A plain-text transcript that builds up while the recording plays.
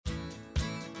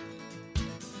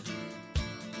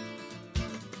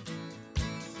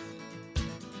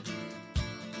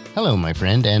Hello, my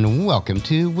friend, and welcome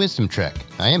to Wisdom Trek.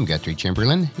 I am Guthrie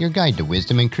Chamberlain, your guide to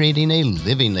wisdom and creating a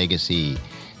living legacy.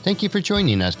 Thank you for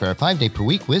joining us for our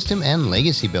 5-day-per-week wisdom and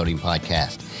legacy building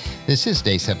podcast. This is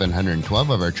day 712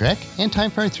 of our trek, and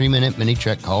time for our 3-minute mini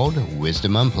trek called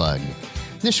Wisdom Unplugged.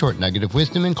 This short nugget of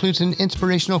wisdom includes an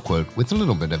inspirational quote with a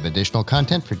little bit of additional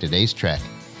content for today's trek.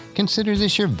 Consider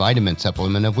this your vitamin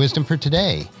supplement of wisdom for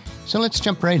today. So let's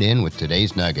jump right in with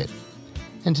today's nugget.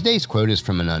 And today's quote is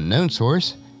from an unknown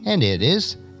source, and it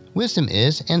is, "Wisdom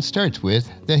is and starts with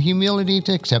the humility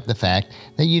to accept the fact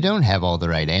that you don't have all the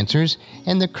right answers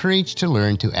and the courage to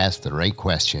learn to ask the right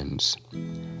questions."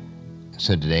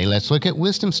 So today, let's look at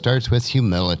wisdom starts with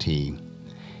humility.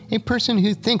 A person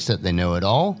who thinks that they know it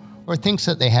all or thinks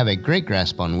that they have a great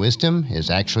grasp on wisdom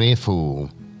is actually a fool.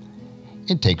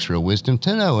 It takes real wisdom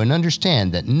to know and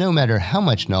understand that no matter how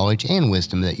much knowledge and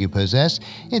wisdom that you possess,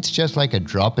 it's just like a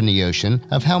drop in the ocean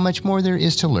of how much more there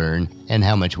is to learn and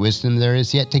how much wisdom there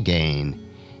is yet to gain.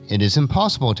 It is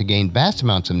impossible to gain vast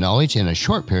amounts of knowledge in a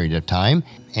short period of time,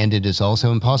 and it is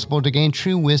also impossible to gain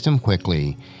true wisdom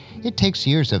quickly. It takes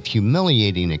years of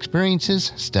humiliating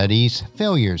experiences, studies,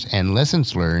 failures, and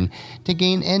lessons learned to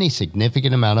gain any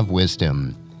significant amount of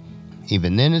wisdom.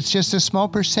 Even then, it's just a small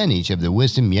percentage of the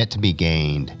wisdom yet to be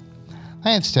gained.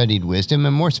 I have studied wisdom,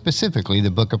 and more specifically the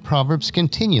book of Proverbs,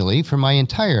 continually for my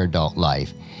entire adult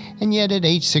life, and yet at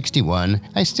age 61,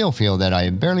 I still feel that I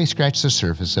have barely scratched the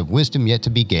surface of wisdom yet to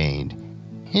be gained.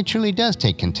 It truly does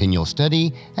take continual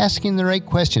study, asking the right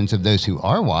questions of those who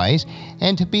are wise,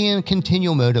 and to be in a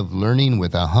continual mode of learning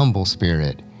with a humble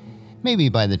spirit. Maybe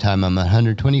by the time I'm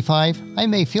 125, I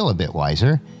may feel a bit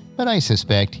wiser, but I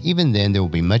suspect even then there will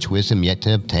be much wisdom yet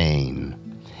to obtain.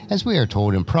 As we are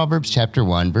told in Proverbs chapter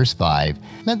 1, verse 5,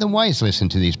 "Let the wise listen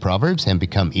to these proverbs and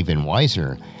become even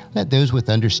wiser. Let those with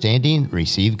understanding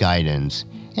receive guidance."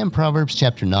 And Proverbs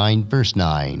chapter 9, verse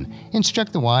 9,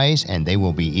 "Instruct the wise and they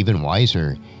will be even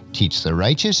wiser. Teach the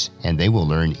righteous and they will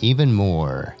learn even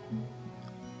more."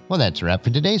 Well, that's a wrap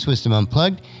for today's Wisdom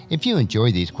Unplugged. If you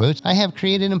enjoy these quotes, I have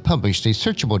created and published a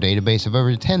searchable database of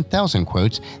over 10,000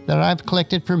 quotes that I've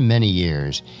collected for many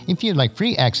years. If you'd like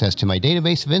free access to my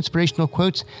database of inspirational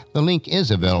quotes, the link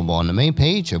is available on the main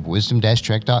page of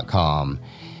wisdom-trek.com.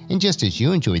 And just as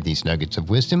you enjoyed these nuggets of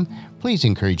wisdom, please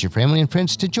encourage your family and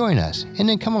friends to join us, and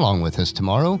then come along with us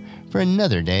tomorrow for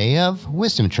another day of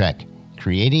Wisdom Trek,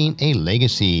 creating a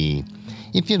legacy.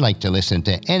 If you'd like to listen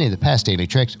to any of the past daily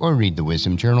treks or read the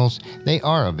wisdom journals, they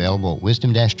are available at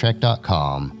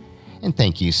wisdom-trek.com. And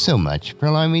thank you so much for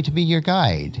allowing me to be your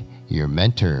guide, your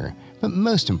mentor, but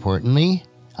most importantly,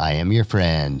 I am your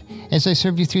friend, as I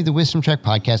serve you through the Wisdom Trek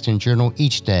podcast and journal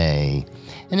each day.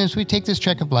 And as we take this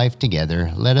trek of life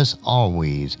together, let us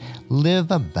always live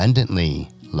abundantly,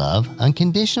 love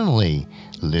unconditionally,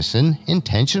 listen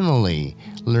intentionally,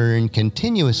 learn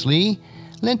continuously,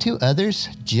 lend to others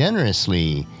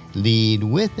generously, lead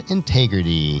with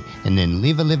integrity, and then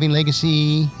leave a living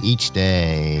legacy each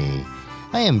day.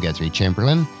 I am Guthrie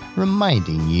Chamberlain,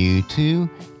 reminding you to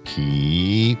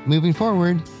keep moving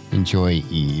forward, enjoy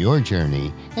your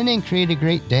journey, and then create a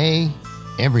great day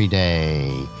every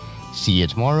day. See you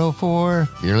tomorrow for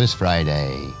Fearless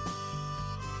Friday.